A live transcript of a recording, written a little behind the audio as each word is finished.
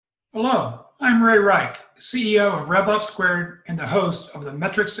Hello, I'm Ray Reich, CEO of RevUp Squared and the host of the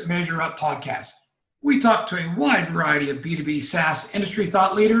Metrics That Measure Up podcast. We talk to a wide variety of B2B SaaS industry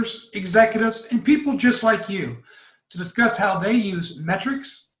thought leaders, executives, and people just like you to discuss how they use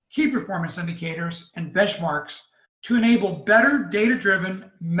metrics, key performance indicators, and benchmarks to enable better data-driven,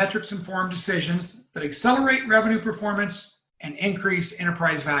 metrics-informed decisions that accelerate revenue performance and increase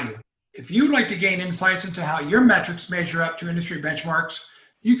enterprise value. If you'd like to gain insights into how your metrics measure up to industry benchmarks,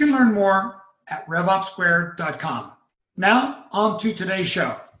 you can learn more at revopsquared.com. Now, on to today's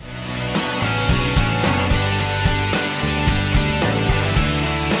show.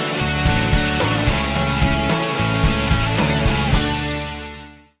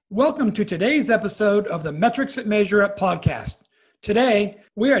 Welcome to today's episode of the Metrics That Measure Up podcast. Today,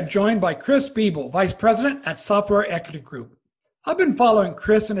 we are joined by Chris Biebel, Vice President at Software Equity Group. I've been following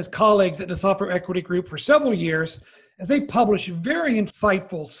Chris and his colleagues at the Software Equity Group for several years as they publish very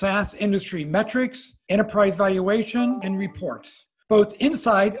insightful SaaS industry metrics, enterprise valuation, and reports, both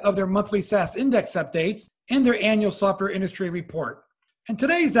inside of their monthly SaaS index updates and their annual software industry report. In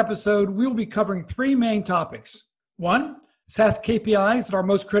today's episode, we'll be covering three main topics. One, SaaS KPIs that are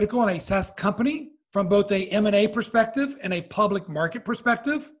most critical in a SaaS company from both a M&A perspective and a public market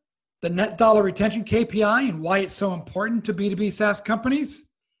perspective. The net dollar retention KPI and why it's so important to B2B SaaS companies.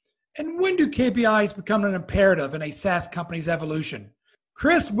 And when do KPIs become an imperative in a SaaS company's evolution?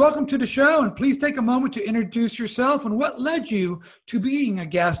 Chris, welcome to the show, and please take a moment to introduce yourself and what led you to being a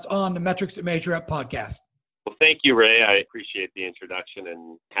guest on the Metrics That Measure Up podcast. Well, thank you, Ray. I appreciate the introduction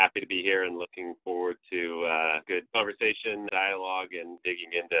and happy to be here and looking forward to good conversation, dialogue, and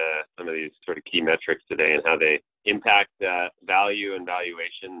digging into some of these sort of key metrics today and how they impact value and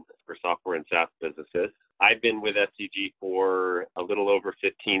valuation for software and SaaS businesses. I've been with SEG for a little over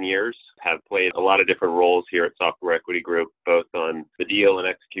 15 years, have played a lot of different roles here at Software Equity Group, both on the deal and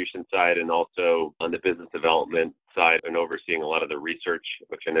execution side and also on the business development side and overseeing a lot of the research,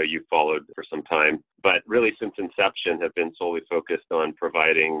 which I know you've followed for some time. But really since inception have been solely focused on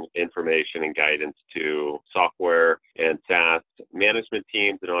providing information and guidance to software and SaaS management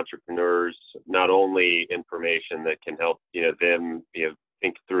teams and entrepreneurs, not only information that can help them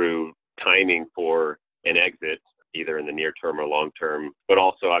think through timing for an exit, either in the near term or long term, but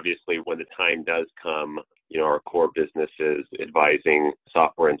also obviously when the time does come, our core business is advising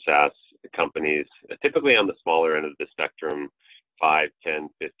software and SaaS companies, typically on the smaller end of the spectrum, 5, 10,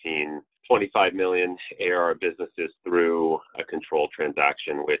 15, 25 million ARR businesses through a controlled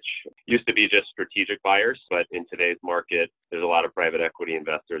transaction, which used to be just strategic buyers. But in today's market, there's a lot of private equity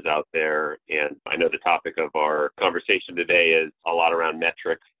investors out there. And I know the topic of our conversation today is a lot around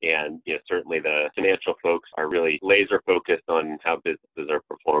metrics. And certainly the financial folks are really laser focused on how businesses are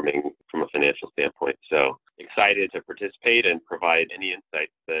performing from a financial standpoint. So excited to participate and provide any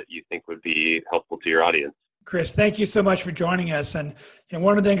insights that you think would be helpful to your audience. Chris, thank you so much for joining us. And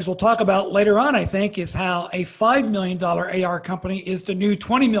one of the things we'll talk about later on, I think, is how a $5 million ARR company is the new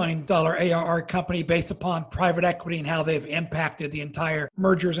 $20 million ARR company based upon private equity and how they've impacted the entire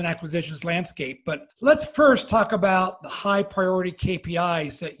mergers and acquisitions landscape. But let's first talk about the high priority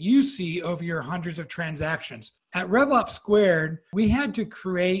KPIs that you see over your hundreds of transactions. At RevUp Squared, we had to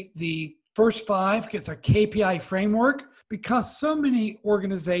create the first 5, it's a KPI framework, because so many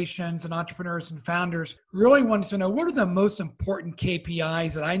organizations and entrepreneurs and founders really wanted to know what are the most important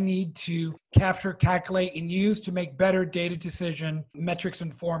KPIs that I need to capture, calculate, and use to make better data decision,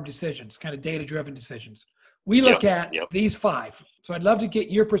 metrics-informed decisions, kind of data-driven decisions. We look at these 5. So I'd love to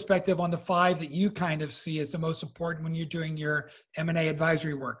get your perspective on the 5 that you kind of see as the most important when you're doing your M&A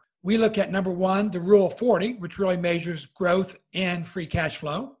advisory work. We look at number 1, the Rule of 40, which really measures growth and free cash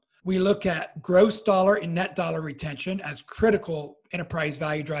flow. We look at gross dollar and net dollar retention as critical enterprise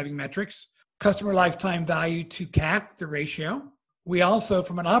value driving metrics. Customer lifetime value to CAC, the ratio. We also,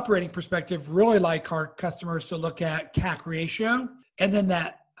 from an operating perspective, really like our customers to look at CAC ratio and then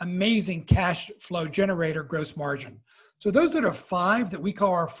that amazing cash flow generator gross margin. So those are the 5 that we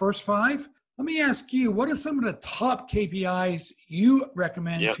call our first 5. Let me ask you, what are some of the top KPIs you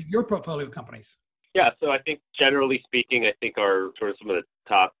recommend to your portfolio companies? Yeah, so I think generally speaking, I think our sort of some of the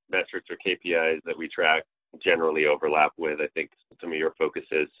top metrics or KPIs that we track generally overlap with, I think, some of your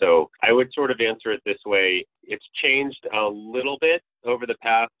focuses. So I would sort of answer it this way. It's changed a little bit over the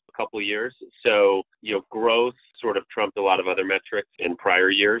past couple of years. So, growth sort of trumped a lot of other metrics in prior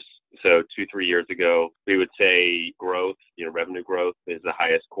years. So 2-3 years ago, we would say growth, revenue growth is the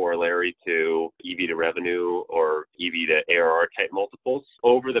highest corollary to EV to revenue or EV to ARR type multiples.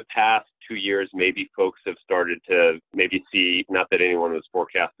 Over the past 2 years, maybe folks have started to maybe see, not that anyone was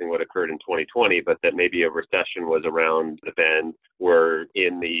forecasting what occurred in 2020, but that maybe a recession was around the bend we're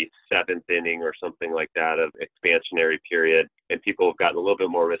in the seventh inning or something like that of expansionary period, and people have gotten a little bit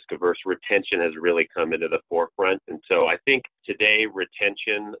more risk averse, retention has really come into the forefront. And so I think today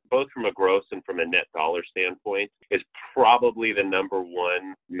retention, both from a gross and from a net dollar standpoint, is probably the number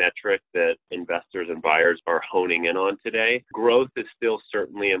one metric that investors and buyers are honing in on today. Growth is still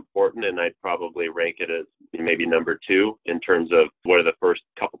certainly important, and I'd probably rank it as maybe number two in terms of what are the first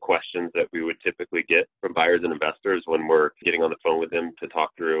couple questions that we would typically get from buyers and investors when we're getting on the phone with them to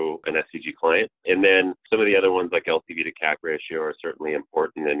talk through an SCG client. And then some of the other ones like LTV to CAC ratio are certainly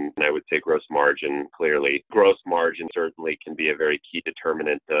important, and I would say gross margin clearly. Gross margin certainly can be a very key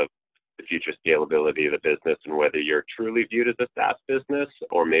determinant of the future scalability of the business and whether you're truly viewed as a SaaS business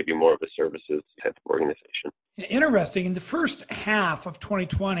or maybe more of a services type of organization. Interesting. In the first half of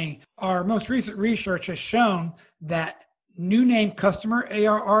 2020, our most recent research has shown that new name customer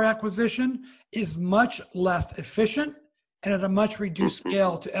ARR acquisition is much less efficient and at a much reduced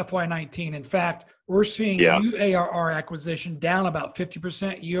scale to FY19. In fact, we're seeing new ARR acquisition down about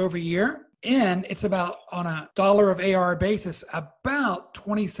 50% year over year. And it's about, on a dollar of ARR basis, about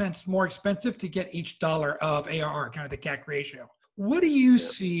 20 cents more expensive to get each dollar of ARR, kind of the CAC ratio. What do you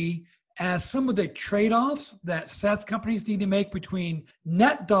see as some of the trade-offs that SaaS companies need to make between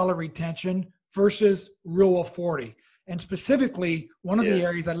net dollar retention versus Rule of 40? And specifically, one of the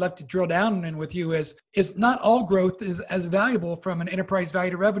areas I'd love to drill down in with you is not all growth is as valuable from an enterprise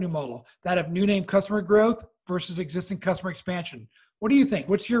value to revenue model, that of new name customer growth versus existing customer expansion. What do you think?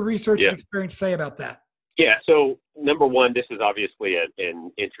 What's your research and experience say about that? Yeah, so number one, this is obviously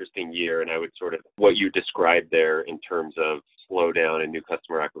an interesting year, and I would sort of what you described there in terms of slowdown in new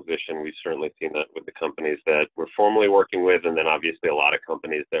customer acquisition. We've certainly seen that with the companies that we're formally working with, and then obviously a lot of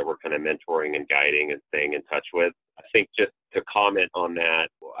companies that we're kind of mentoring and guiding and staying in touch with. I think just to comment on that,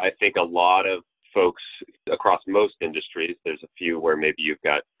 I think a lot of folks across most industries, there's a few where maybe you've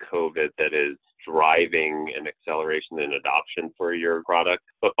got COVID that is driving an acceleration in adoption for your product.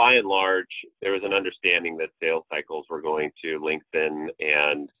 But by and large, there was an understanding that sales cycles were going to lengthen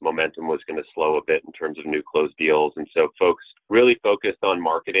and momentum was going to slow a bit in terms of new closed deals. And so folks really focused on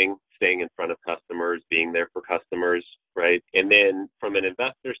marketing, staying in front of customers, being there for customers, right? And then from an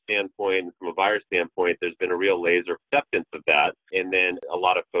investor standpoint, from a buyer standpoint, there's been a real laser acceptance of that. And then a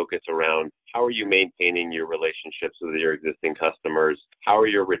lot of focus around how are you maintaining your relationships with your existing customers? How are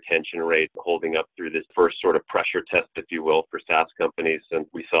your retention rates holding up through this first sort of pressure test, if you will, for SaaS companies since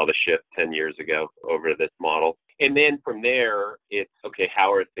we saw the shift 10 years ago over to this model? And then from there, it's, okay,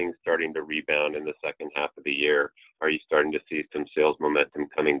 how are things starting to rebound in the second half of the year? Are you starting to see some sales momentum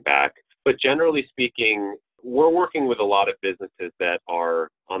coming back? But generally speaking, we're working with a lot of businesses that are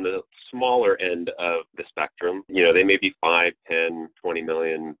on the smaller end of the spectrum. You know, they may be 5, 10, 20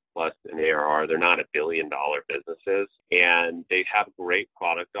 million plus in ARR. They're not $1 billion businesses, and they have great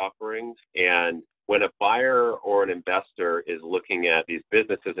product offerings. And when a buyer or an investor is looking at these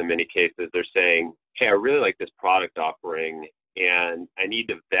businesses, in many cases, they're saying, hey, I really like this product offering, and I need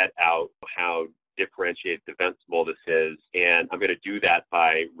to vet out how differentiate defensible this is. And I'm going to do that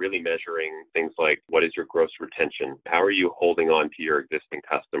by really measuring things like, what is your gross retention? How are you holding on to your existing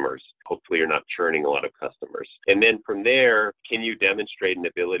customers? Hopefully you're not churning a lot of customers. And then from there, can you demonstrate an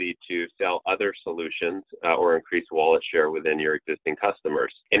ability to sell other solutions or increase wallet share within your existing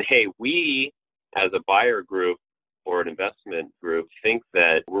customers? And hey, we as a buyer group or an investment group think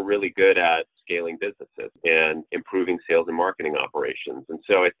that we're really good at scaling businesses and improving sales and marketing operations. And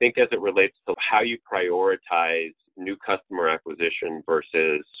so I think as it relates to how you prioritize new customer acquisition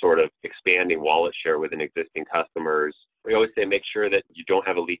versus sort of expanding wallet share within existing customers, we always say make sure that you don't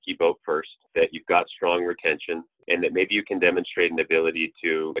have a leaky boat first, that you've got strong retention, and that maybe you can demonstrate an ability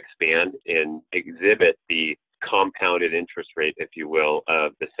to expand and exhibit the compounded interest rate, if you will,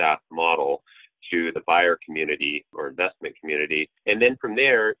 of the SaaS model to the buyer community or investment community. And then from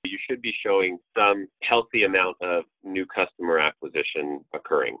there, you should be showing some healthy amount of new customer acquisition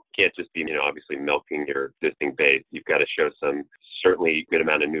occurring. You can't just be, obviously milking your existing base. You've got to show some certainly good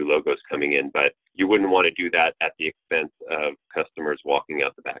amount of new logos coming in, but you wouldn't want to do that at the expense of customers walking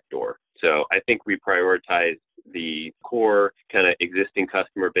out the back door. So I think we prioritize the core kind of existing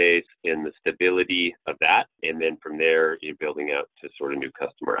customer base and the stability of that. And then from there, you're building out to sort of new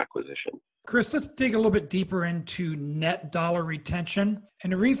customer acquisition. Chris, let's dig a little bit deeper into net dollar retention.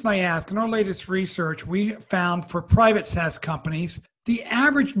 And the reason I ask, in our latest research, we found for private SaaS companies, the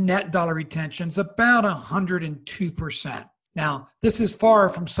average net dollar retention is about 102%. Now, this is far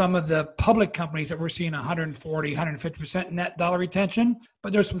from some of the public companies that we're seeing 140, 150% net dollar retention,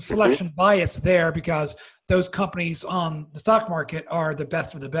 but there's some selection bias there because those companies on the stock market are the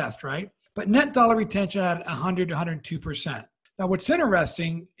best of the best, right? But net dollar retention at 100 to 102%. Now, what's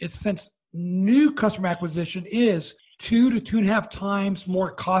interesting is since new customer acquisition is 2 to 2.5 times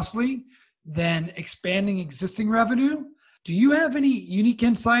more costly than expanding existing revenue, do you have any unique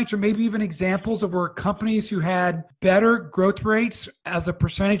insights or maybe even examples of where companies who had better growth rates as a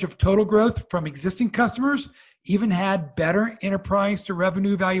percentage of total growth from existing customers even had better enterprise to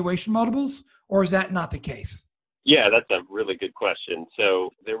revenue valuation multiples? Or is that not the case? Yeah, that's a really good question. So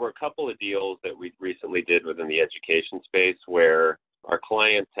there were a couple of deals that we recently did within the education space where our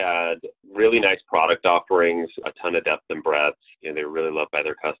clients had really nice product offerings, a ton of depth and breadth. They were really loved by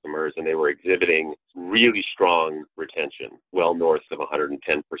their customers, and they were exhibiting really strong retention, well north of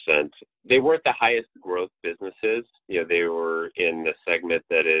 110%. They weren't the highest growth businesses. They were in a segment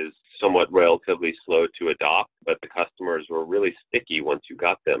that is somewhat relatively slow to adopt, but the customers were really sticky once you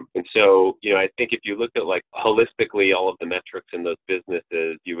got them. And so, I think if you looked at like holistically all of the metrics in those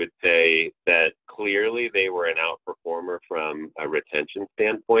businesses, you would say that clearly they were an outperformer from a retention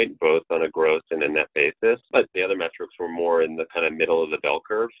standpoint, both on a gross and a net basis. But the other metrics were more in the kind of middle of the bell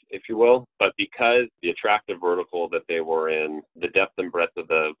curve, if you will. But because the attractive vertical that they were in, the depth and breadth of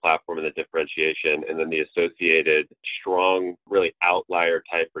the platform and the differentiation, and then the associated strong, really outlier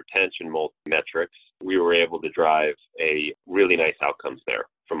type retention metrics, we were able to drive a really nice outcomes there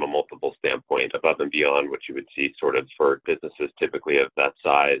from a multiple standpoint above and beyond what you would see sort of for businesses typically of that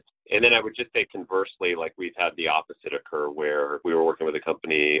size. And then I would just say conversely, like we've had the opposite occur where we were working with a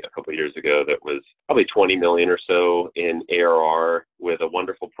company a couple of years ago that was probably 20 million or so in ARR with a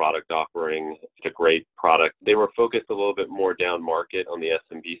wonderful product offering. It's a great product. They were focused a little bit more down market on the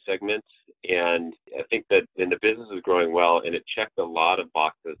SMB segments. And I think that in the business was growing well and it checked a lot of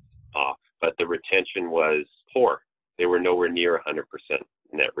boxes off, but the retention was poor. They were nowhere near 100%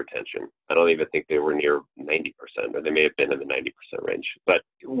 net retention. I don't even think they were near 90%, or they may have been in the 90% range. But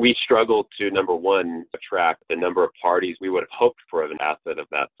we struggled to, number one, attract the number of parties we would have hoped for of an asset of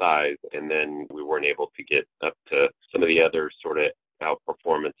that size. And then we weren't able to get up to some of the other sort of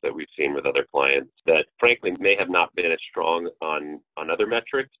outperformance that we've seen with other clients that frankly may have not been as strong on other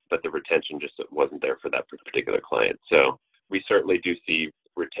metrics, but the retention just wasn't there for that particular client. So we certainly do see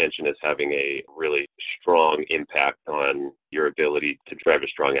retention as having a really strong impact on your ability to drive a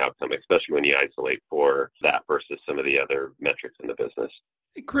strong outcome, especially when you isolate for that versus some of the other metrics in the business.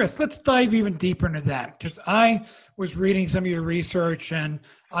 Hey, Chris, let's dive even deeper into that because I was reading some of your research and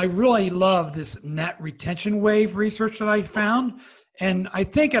I really love this net retention wave research that I found. And I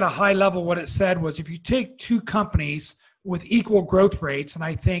think at a high level, what it said was if you take two companies with equal growth rates, and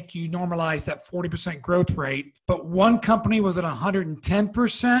I think you normalize that 40% growth rate, but one company was at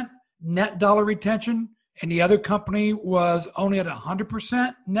 110% net dollar retention, and the other company was only at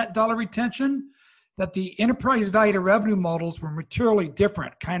 100% net dollar retention, that the enterprise value to revenue models were materially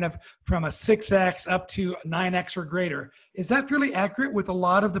different, kind of from a 6x up to 9x or greater. Is that fairly accurate with a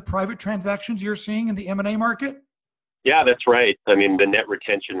lot of the private transactions you're seeing in the M&A market? Yeah, that's right. I mean, the net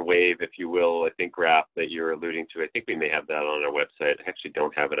retention wave, if you will, I think graph that you're alluding to, I think we may have that on our website. I actually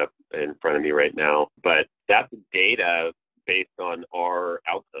don't have it up in front of me right now, but that's data based on our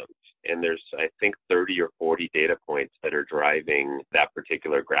outcomes. And there's, I think, 30 or 40 data points that are driving that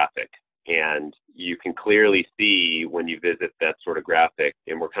particular graphic. And you can clearly see when you visit that sort of graphic,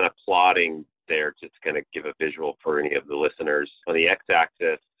 and we're kind of plotting there just to kind of give a visual for any of the listeners. On the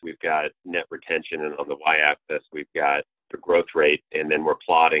x-axis, we've got net retention, and on the y-axis, we've got the growth rate, and then we're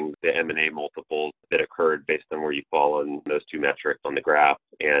plotting the M&A multiples that occurred based on where you fall on those two metrics on the graph.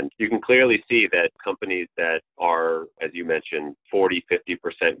 And you can clearly see that companies that are, as you mentioned, 40,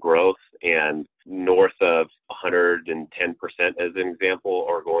 50% growth and north of 110% as an example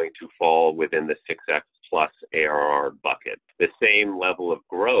are going to fall within the 6x plus ARR bucket. The same level of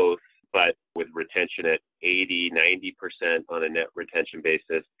growth, but with retention at 80, 90% on a net retention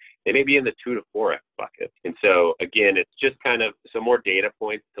basis, they may be in the 2 to 4x bucket. And so again, it's just kind of some more data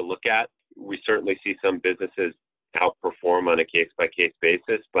points to look at. We certainly see some businesses outperform on a case-by-case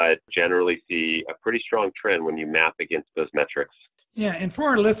basis, but generally see a pretty strong trend when you map against those metrics. Yeah, and for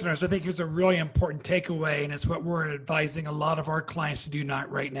our listeners, I think here's a really important takeaway, and it's what we're advising a lot of our clients to do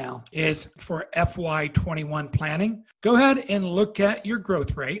right now, is for FY21 planning. Go ahead and look at your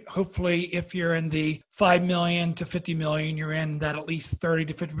growth rate. Hopefully, if you're in the 5 million to 50 million, you're in that at least 30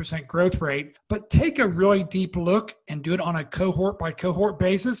 to 50% growth rate. But take a really deep look and do it on a cohort by cohort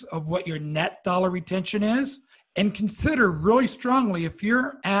basis of what your net dollar retention is. And consider really strongly, if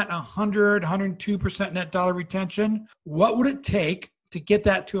you're at 100, 102% net dollar retention, what would it take to get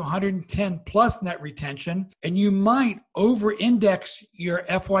that to 110 plus net retention? And you might over-index your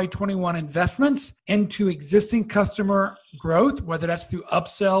FY21 investments into existing customer growth, whether that's through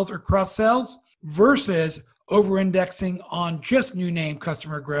upsells or cross-sells, versus over-indexing on just new name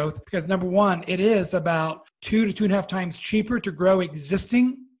customer growth because number one, it is about 2 to 2.5 times cheaper to grow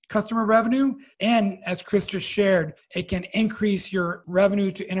existing customer revenue. And as Chris just shared, it can increase your revenue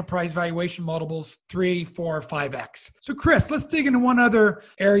to enterprise valuation multiples 3, 4, 5x. So Chris, let's dig into one other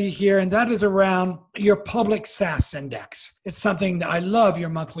area here, and that is around your public SaaS index. It's something that I love, your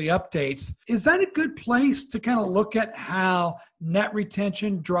monthly updates. Is that a good place to kind of look at how net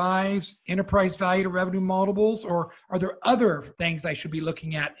retention drives enterprise value to revenue multiples, or are there other things I should be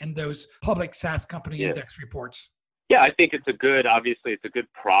looking at in those public SaaS company index reports? Yeah, I think obviously it's a good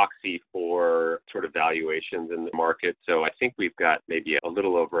proxy for sort of valuations in the market. So I think we've got maybe a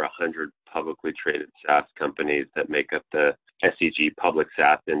little over 100 publicly traded SaaS companies that make up the SEG Public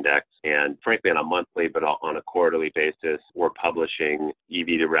SaaS Index. And frankly, on a monthly, but on a quarterly basis, we're publishing EV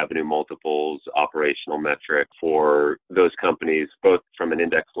to revenue multiples, operational metrics for those companies, both from an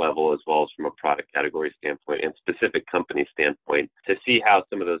index level as well as from a product category standpoint and specific company standpoint, to see how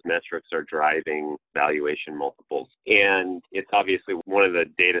some of those metrics are driving valuation multiples. And it's obviously one of the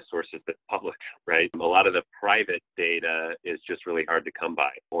data sources that's public, right? A lot of the private data is just really hard to come by,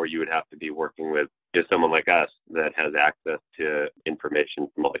 or you would have to be working with just someone like us that has access to information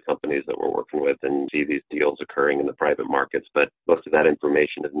from all the companies that we're working with and see these deals occurring in the private markets. But most of that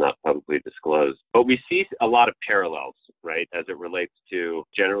information is not publicly disclosed. But we see a lot of parallels, right, as it relates to,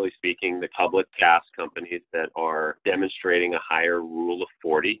 generally speaking, the public SaaS companies that are demonstrating a higher Rule of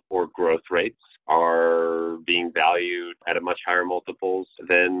 40 or growth rates are being valued at a much higher multiples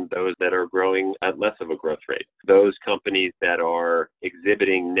than those that are growing at less of a growth rate. Those companies that are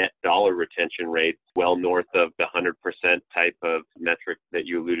exhibiting net dollar retention rates well north of the 100% type of metric that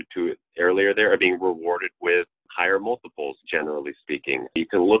you alluded to earlier there are being rewarded with higher multiples, generally speaking. You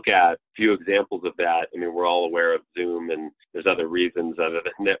can look at a few examples of that. I mean, we're all aware of Zoom, and there's other reasons other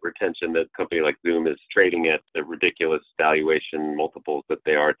than net retention that a company like Zoom is trading at the ridiculous valuation multiples that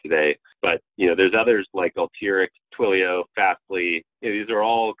they are today. But, there's others like Alteryx, Twilio, Fastly. These are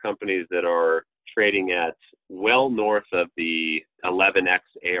all companies that are trading at well north of the 11x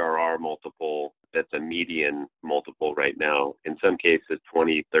ARR multiple. That's a median multiple right now. In some cases,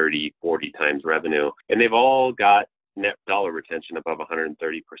 20, 30, 40 times revenue. And they've all got net dollar retention above 130%.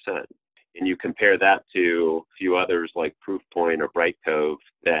 And you compare that to a few others like Proofpoint or Brightcove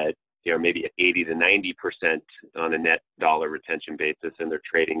that maybe at 80 to 90% on a net dollar retention basis, and they're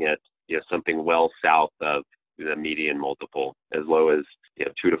trading at something well south of the median multiple, as low as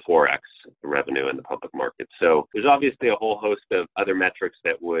 2 to 4x revenue in the public market. So there's obviously a whole host of other metrics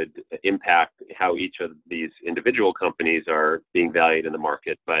that would impact how each of these individual companies are being valued in the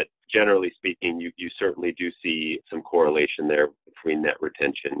market. But generally speaking, you certainly do see some correlation there between net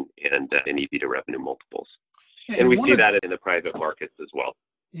retention and EV to revenue multiples. And we see that in the private markets as well.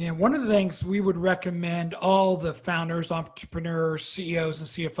 Yeah, one of the things we would recommend all the founders, entrepreneurs, CEOs, and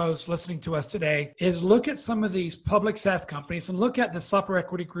CFOs listening to us today is look at some of these public SaaS companies and look at the Software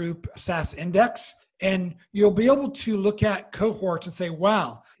Equity Group SaaS Index. And you'll be able to look at cohorts and say,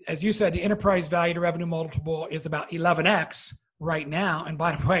 wow, as you said, the enterprise value to revenue multiple is about 11x right now. And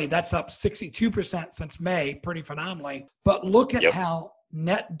by the way, that's up 62% since May, pretty phenomenally. But look at how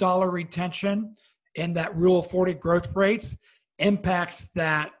net dollar retention and that Rule of 40 growth rates impacts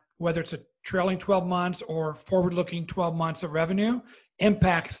that, whether it's a trailing 12 months or forward-looking 12 months of revenue,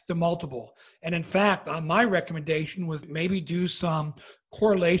 impacts the multiple. And in fact, my recommendation was maybe do some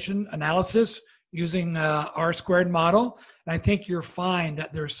correlation analysis using R-squared model. And I think you'll find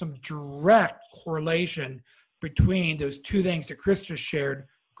that there's some direct correlation between those two things that Chris just shared,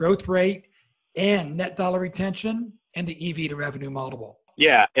 growth rate and net dollar retention and the EV to revenue multiple.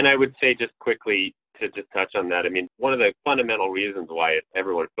 Yeah, and I would say just quickly, to just touch on that, I mean, one of the fundamental reasons why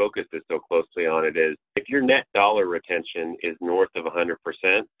everyone focuses so closely on it is if your net dollar retention is north of 100%,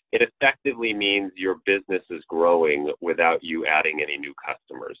 it effectively means your business is growing without you adding any new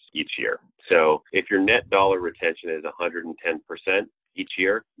customers each year. So if your net dollar retention is 110% each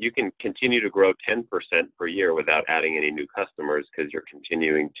year, you can continue to grow 10% per year without adding any new customers because you're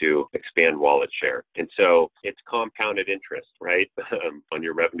continuing to expand wallet share. And so it's compounded interest, right, on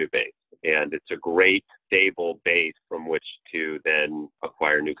your revenue base. And it's a great stable base from which to then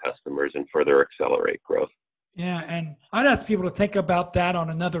acquire new customers and further accelerate growth. Yeah, and I'd ask people to think about that on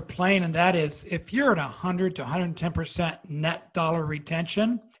another plane, and that is if you're at 100 to 110% net dollar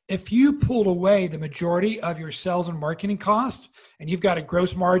retention, if you pulled away the majority of your sales and marketing cost and you've got a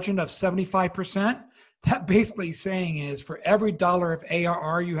gross margin of 75%, that basically saying is for every dollar of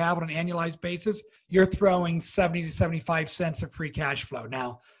ARR you have on an annualized basis, you're throwing 70 to 75 cents of free cash flow.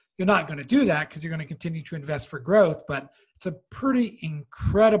 Now, you're not going to do that because you're going to continue to invest for growth, but it's a pretty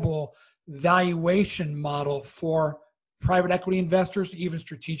incredible valuation model for private equity investors, even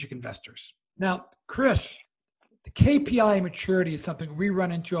strategic investors. Now, Chris, the KPI maturity is something we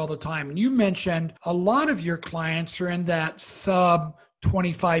run into all the time. And you mentioned a lot of your clients are in that sub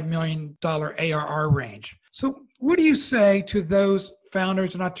 $25 million ARR range. So what do you say to those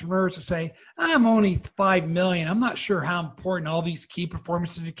founders and entrepreneurs that say, I'm only 5 million. I'm not sure how important all these key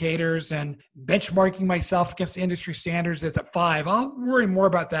performance indicators and benchmarking myself against the industry standards is at 5. I'll worry more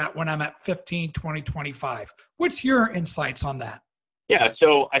about that when I'm at 15, 20, 25. What's your insights on that? Yeah,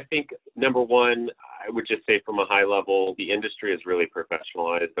 so I think number one, I would just say from a high level, the industry has really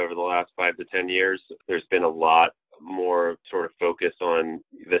professionalized over the last 5 to 10 years. There's been a lot more sort of focus on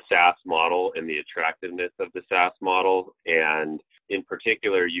the SaaS model and the attractiveness of the SaaS model. And in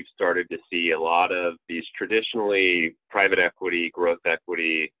particular, you've started to see a lot of these traditionally private equity, growth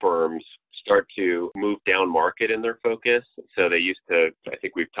equity firms start to move down market in their focus. So they used to, I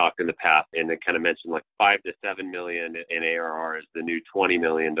think we've talked in the past, and they kind of mentioned like 5 to 7 million in ARR is the new $20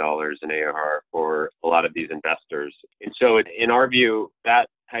 million in ARR for a lot of these investors. And so in our view, that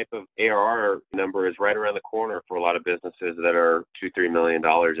type of ARR number is right around the corner for a lot of businesses that are $2-3 million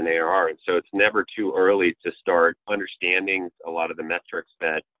in ARR. And so it's never too early to start understanding a lot of the metrics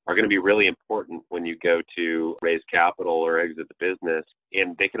that are going to be really important when you go to raise capital or exit the business.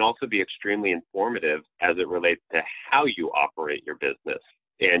 And they can also be extremely informative as it relates to how you operate your business.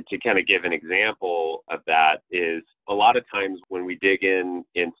 And to kind of give an example of that is a lot of times when we dig in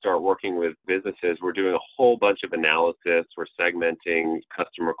and start working with businesses, we're doing a whole bunch of analysis. We're segmenting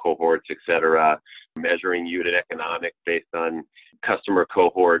customer cohorts, et cetera, measuring unit economics based on customer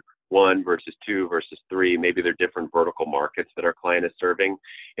cohort 1 versus 2 versus 3. Maybe they're different vertical markets that our client is serving.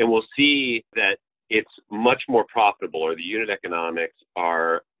 And we'll see that it's much more profitable, or the unit economics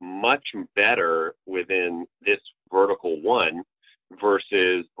are much better within this vertical 1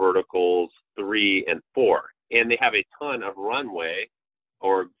 versus verticals 3 and 4. And they have a ton of runway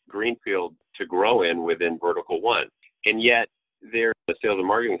or greenfield to grow in within vertical 1. And yet they're, from a sales and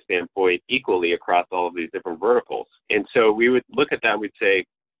marketing standpoint, equally across all of these different verticals. And so we would look at that and we'd say,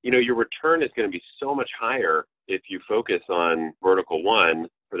 you know, your return is going to be so much higher if you focus on vertical 1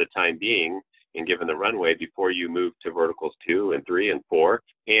 for the time being and given the runway before you move to verticals 2 and 3 and 4.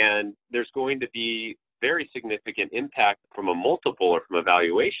 And there's going to be very significant impact from a multiple or from a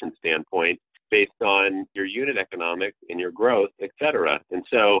valuation standpoint based on your unit economics and your growth, et cetera. And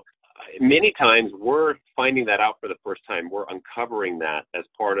so many times we're finding that out for the first time. We're uncovering that as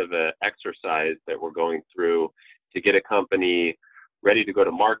part of an exercise that we're going through to get a company ready to go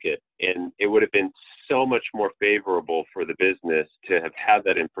to market. And it would have been so much more favorable for the business to have had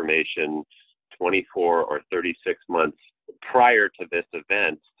that information 24 or 36 months prior to this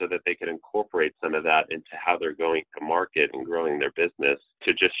event so that they could incorporate some of that into how they're going to market and growing their business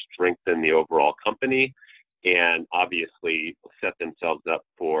to just strengthen the overall company and obviously set themselves up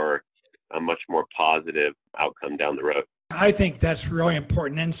for a much more positive outcome down the road. I think that's really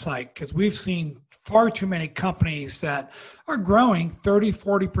important insight because we've seen far too many companies that are growing 30,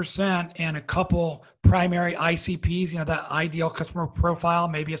 40% in a couple primary ICPs, you know, that ideal customer profile.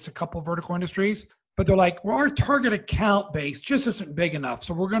 Maybe it's a couple vertical industries, but they're like, well, our target account base just isn't big enough.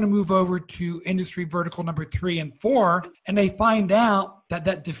 So we're going to move over to industry vertical number 3 and 4. And they find out that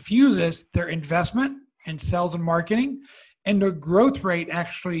that diffuses their investment in sales and marketing, and their growth rate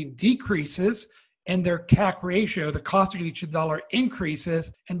actually decreases, and their CAC ratio, the cost of each dollar,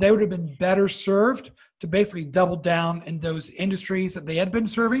 increases, and they would have been better served to basically double down in those industries that they had been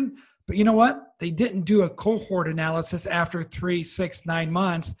serving. But you know what? They didn't do a cohort analysis after 3, 6, 9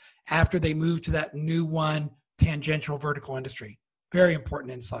 months after they moved to that new one tangential vertical industry. Very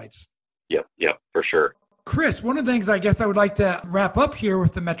important insights. Yeah, for sure. Chris, one of the things I guess I would like to wrap up here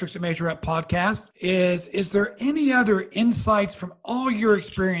with the Metrics That Measure Up podcast is there any other insights from all your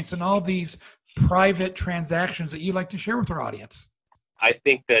experience and all these private transactions that you'd like to share with our audience? I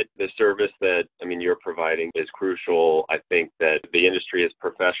think that the service that, you're providing is crucial. I think that the industry is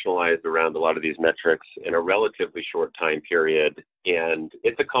professionalized around a lot of these metrics in a relatively short time period. And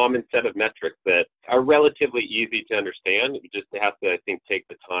it's a common set of metrics that are relatively easy to understand. You just have to, I think, take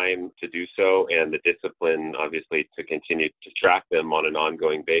the time to do so and the discipline, obviously, to continue to track them on an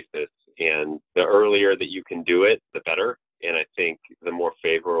ongoing basis. And the earlier that you can do it, the better. And I think the more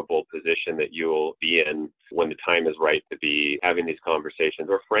favorable position that you'll be in when the time is right to be having these conversations,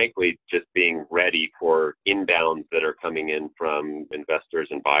 or frankly, just being ready for inbounds that are coming in from investors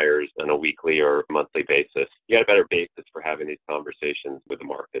and buyers on a weekly or monthly basis. You got a better basis for having these conversations with the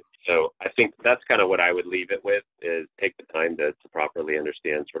market. So I think that's kind of what I would leave it with, is take the time to properly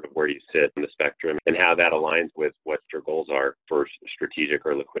understand sort of where you sit in the spectrum and how that aligns with what your goals are for strategic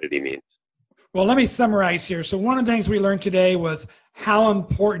or liquidity means. Well, let me summarize here. So one of the things we learned today was how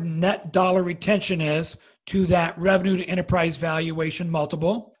important net dollar retention is to that revenue to enterprise valuation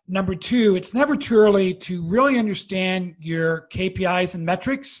multiple. Number two, it's never too early to really understand your KPIs and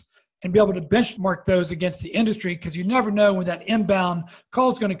metrics and be able to benchmark those against the industry, because you never know when that inbound call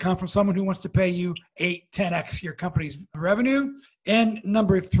is going to come from someone who wants to pay you 8, 10x your company's revenue. And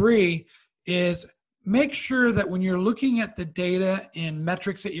number three is make sure that when you're looking at the data and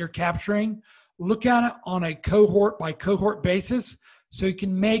metrics that you're capturing, look at it on a cohort by cohort basis so you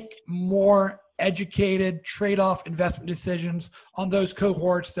can make more educated trade-off investment decisions on those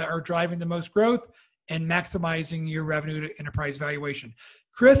cohorts that are driving the most growth and maximizing your revenue to enterprise valuation.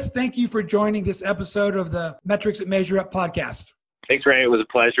 Chris, thank you for joining this episode of the Metrics That Measure Up podcast. Thanks, Ray. It was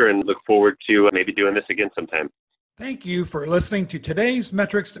a pleasure, and look forward to maybe doing this again sometime. Thank you for listening to today's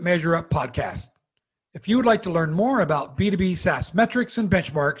Metrics That Measure Up podcast. If you would like to learn more about B2B SaaS metrics and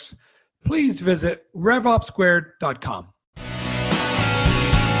benchmarks, please visit RevOpSquared.com.